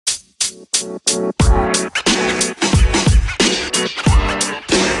All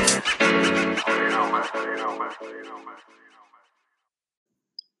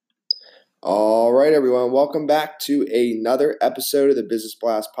right, everyone. Welcome back to another episode of the Business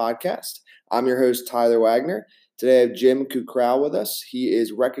Blast podcast. I'm your host, Tyler Wagner. Today I have Jim Kukral with us. He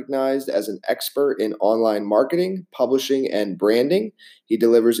is recognized as an expert in online marketing, publishing, and branding. He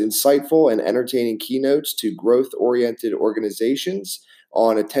delivers insightful and entertaining keynotes to growth-oriented organizations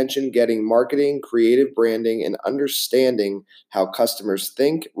on attention-getting marketing, creative branding, and understanding how customers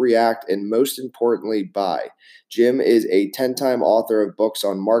think, react, and most importantly, buy. Jim is a 10-time author of books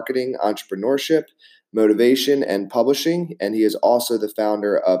on marketing, entrepreneurship, motivation, and publishing, and he is also the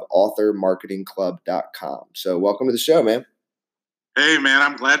founder of authormarketingclub.com. So welcome to the show, man. Hey, man,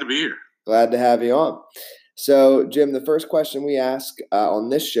 I'm glad to be here. Glad to have you on. So, Jim, the first question we ask on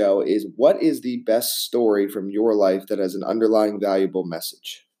this show is, what is the best story from your life that has an underlying valuable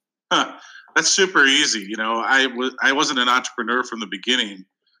message? That's super easy. You know, I wasn't an entrepreneur from the beginning.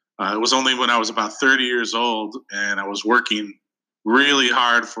 It was only when I was about 30 years old and I was working really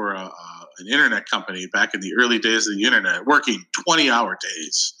hard for an internet company back in the early days of the internet, working 20-hour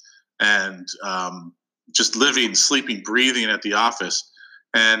days and just living, sleeping, breathing at the office.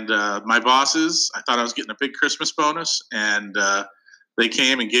 And my bosses, I thought I was getting a big Christmas bonus, and they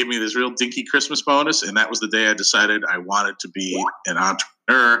came and gave me this real dinky Christmas bonus, and that was the day I decided I wanted to be an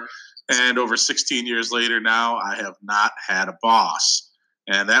entrepreneur. And over 16 years later now, I have not had a boss.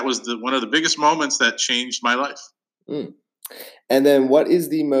 And that was one of the biggest moments that changed my life. Mm. And then what is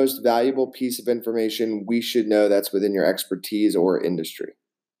the most valuable piece of information we should know that's within your expertise or industry?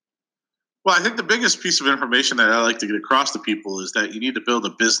 Well, I think the biggest piece of information that I like to get across to people is that you need to build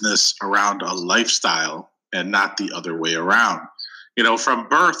a business around a lifestyle and not the other way around. You know, from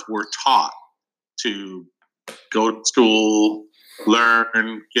birth, we're taught to go to school,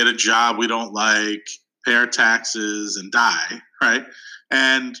 learn, get a job we don't like, pay our taxes, and die, right?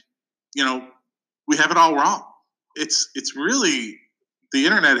 And, you know, we have it all wrong. It's really, the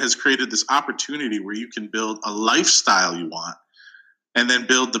internet has created this opportunity where you can build a lifestyle you want and then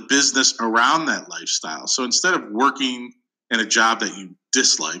build the business around that lifestyle. So instead of working in a job that you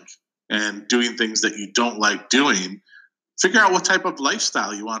dislike and doing things that you don't like doing, figure out what type of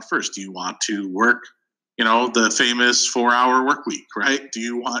lifestyle you want first. Do you want to work, you know, the famous 4-hour work week, right? Do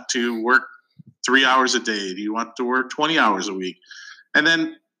you want to work 3 hours a day? Do you want to work 20 hours a week? And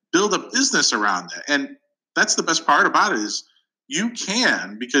then build a business around that. And that's the best part about it is you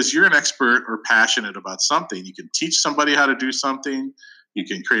can, because you're an expert or passionate about something, you can teach somebody how to do something. You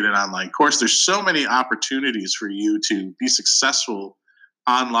can create an online course. There's so many opportunities for you to be successful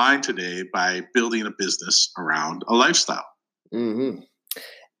online today by building a business around a lifestyle. Mm-hmm.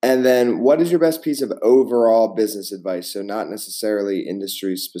 And then what is your best piece of overall business advice? So not necessarily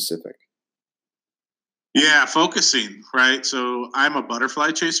industry specific. Yeah, focusing, right? So I'm a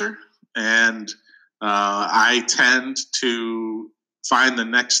butterfly chaser, and I tend to find the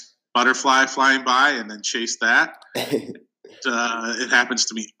next butterfly flying by and then chase that. It happens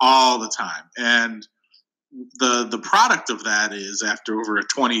to me all the time. And the product of that is, after over a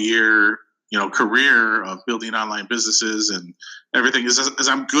 20-year career of building online businesses and everything, is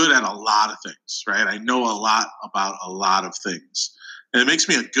I'm good at a lot of things, right? I know a lot about a lot of things. And it makes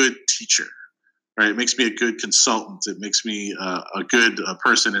me a good teacher, right? It makes me a good consultant. It makes me a good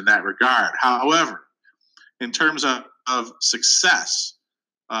person in that regard. However, in terms of success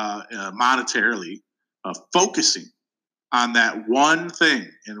monetarily, focusing on that one thing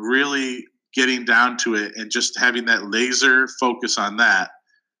and really getting down to it and just having that laser focus on that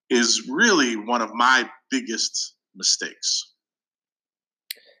is really one of my biggest mistakes.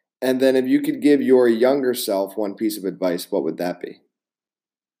 And then if you could give your younger self one piece of advice, what would that be?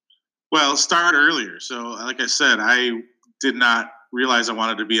 Well, start earlier. So like I said, I did not realize I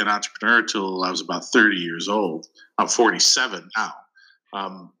wanted to be an entrepreneur until I was about 30 years old. I'm 47 now.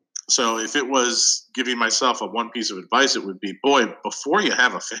 So if it was giving myself a one piece of advice, it would be, boy, before you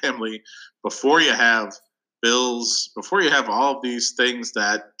have a family, before you have bills, before you have all of these things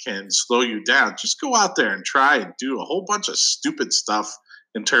that can slow you down, just go out there and try and do a whole bunch of stupid stuff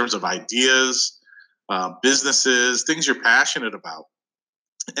in terms of ideas, businesses, things you're passionate about.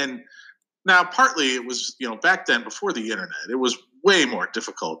 And now, partly it was, back then, before the internet, it was way more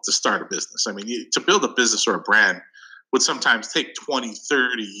difficult to start a business. I mean, to build a business or a brand would sometimes take 20,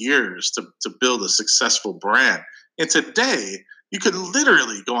 30 years to build a successful brand. And today, you could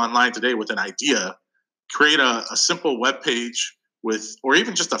literally go online today with an idea, create a simple web page or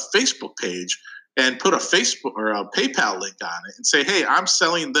even just a Facebook page, and put a Facebook or a PayPal link on it and say, hey, I'm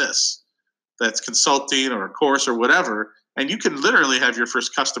selling this. That's consulting or a course or whatever. And you can literally have your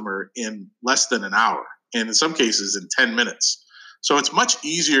first customer in less than an hour, and in some cases in 10 minutes. So it's much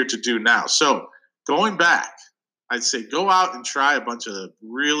easier to do now. So going back, I'd say go out and try a bunch of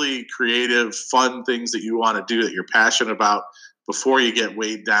really creative, fun things that you want to do that you're passionate about before you get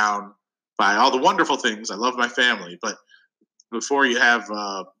weighed down by all the wonderful things. I love my family, but before you have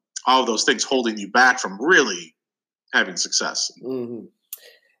all of those things holding you back from really having success. Mm-hmm.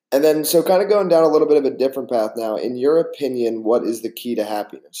 And then, so kind of going down a little bit of a different path now, in your opinion, what is the key to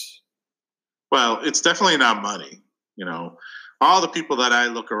happiness? Well, it's definitely not money. You know, all the people that I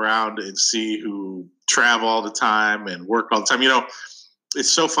look around and see who travel all the time and work all the time, it's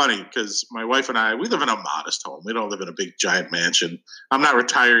so funny because my wife and I, we live in a modest home. We don't live in a big giant mansion. I'm not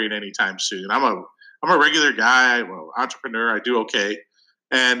retiring anytime soon. I'm a regular guy, well, entrepreneur. I do okay.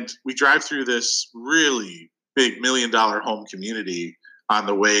 And we drive through this really big $1 million home community on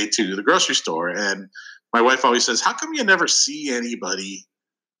the way to the grocery store. And my wife always says, how come you never see anybody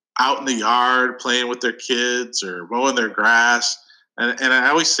out in the yard playing with their kids or mowing their grass? And I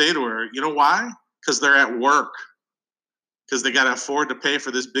always say to her, you know why? Because they're at work, because they got to afford to pay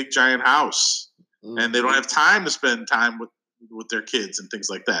for this big giant house, and they don't have time to spend time with their kids and things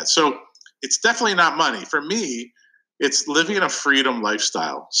like that. So it's definitely not money. For me, it's living a freedom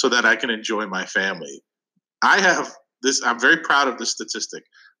lifestyle so that I can enjoy my family. I have this, I'm very proud of this statistic.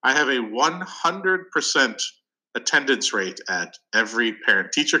 I have a 100% attendance rate at every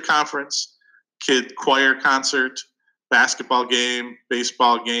parent teacher conference, kid choir concert, basketball game,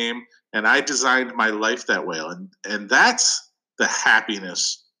 baseball game, and I designed my life that way. And that's the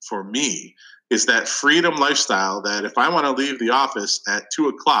happiness for me, is that freedom lifestyle that if I want to leave the office at 2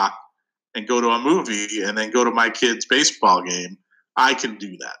 o'clock and go to a movie and then go to my kid's baseball game, I can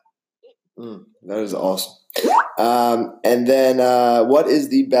do that. That is awesome. And then what is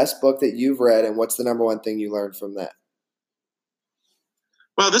the best book that you've read, and what's the number one thing you learned from that?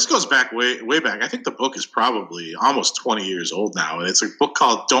 Well, this goes back way back. I think the book is probably almost 20 years old now. And it's a book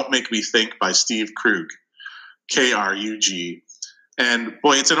called Don't Make Me Think by Steve Krug, Krug. And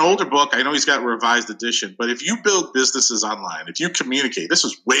boy, it's an older book. I know he's got a revised edition, but if you build businesses online, if you communicate, this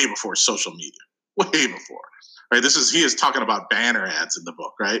was way before social media, way before, right? He is talking about banner ads in the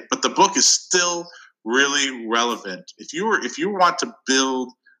book, right? But the book is still really relevant. If you want to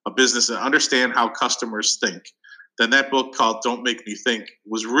build a business and understand how customers think, then that book called Don't Make Me Think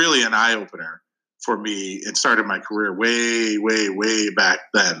was really an eye opener for me. It started my career way back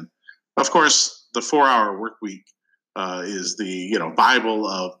then. Of course, the 4-Hour Work Week is the Bible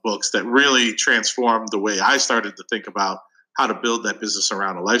of books that really transformed the way I started to think about how to build that business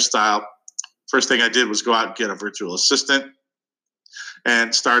around a lifestyle. First thing I did was go out and get a virtual assistant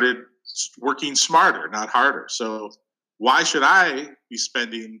and started working smarter, not harder. So why should I be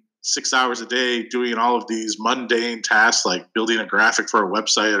spending 6 hours a day doing all of these mundane tasks like building a graphic for a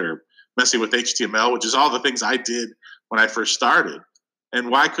website or messing with HTML, which is all the things I did when I first started?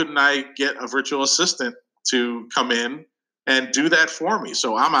 And why couldn't I get a virtual assistant to come in and do that for me?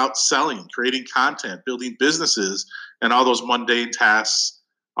 So I'm out selling, creating content, building businesses, and all those mundane tasks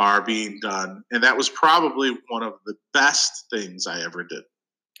are being done. And that was probably one of the best things I ever did.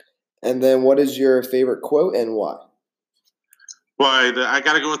 And then what is your favorite quote and why? Well, I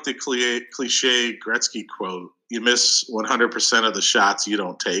got to go with the cliche Gretzky quote. You miss 100% of the shots you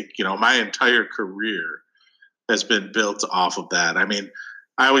don't take. My entire career has been built off of that. I mean,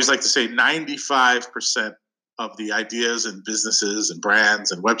 I always like to say 95% of the ideas and businesses and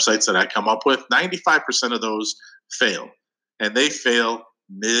brands and websites that I come up with, 95% of those fail. And they fail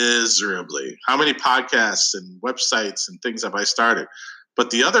miserably. How many podcasts and websites and things have I started? But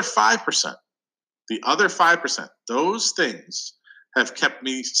the other 5%, those things have kept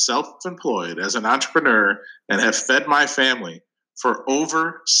me self-employed as an entrepreneur and have fed my family for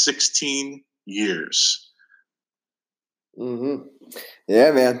over 16 years. Mm-hmm.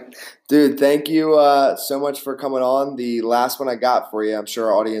 Yeah, man. Dude, thank you so much for coming on. The last one I got for you, I'm sure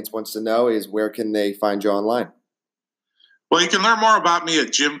our audience wants to know, is where can they find you online? Well, you can learn more about me at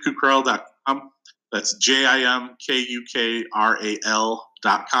jimkukral.com. That's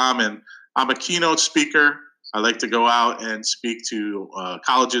JIMKUKRAL.com. And I'm a keynote speaker. I like to go out and speak to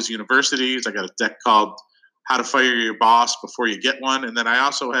colleges, universities. I got a deck called How to Fire Your Boss Before You Get One. And then I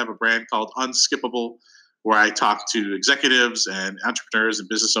also have a brand called Unskippable, where I talk to executives and entrepreneurs and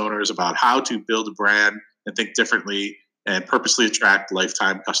business owners about how to build a brand and think differently and purposely attract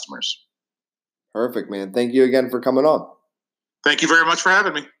lifetime customers. Perfect, man. Thank you again for coming on. Thank you very much for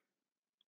having me.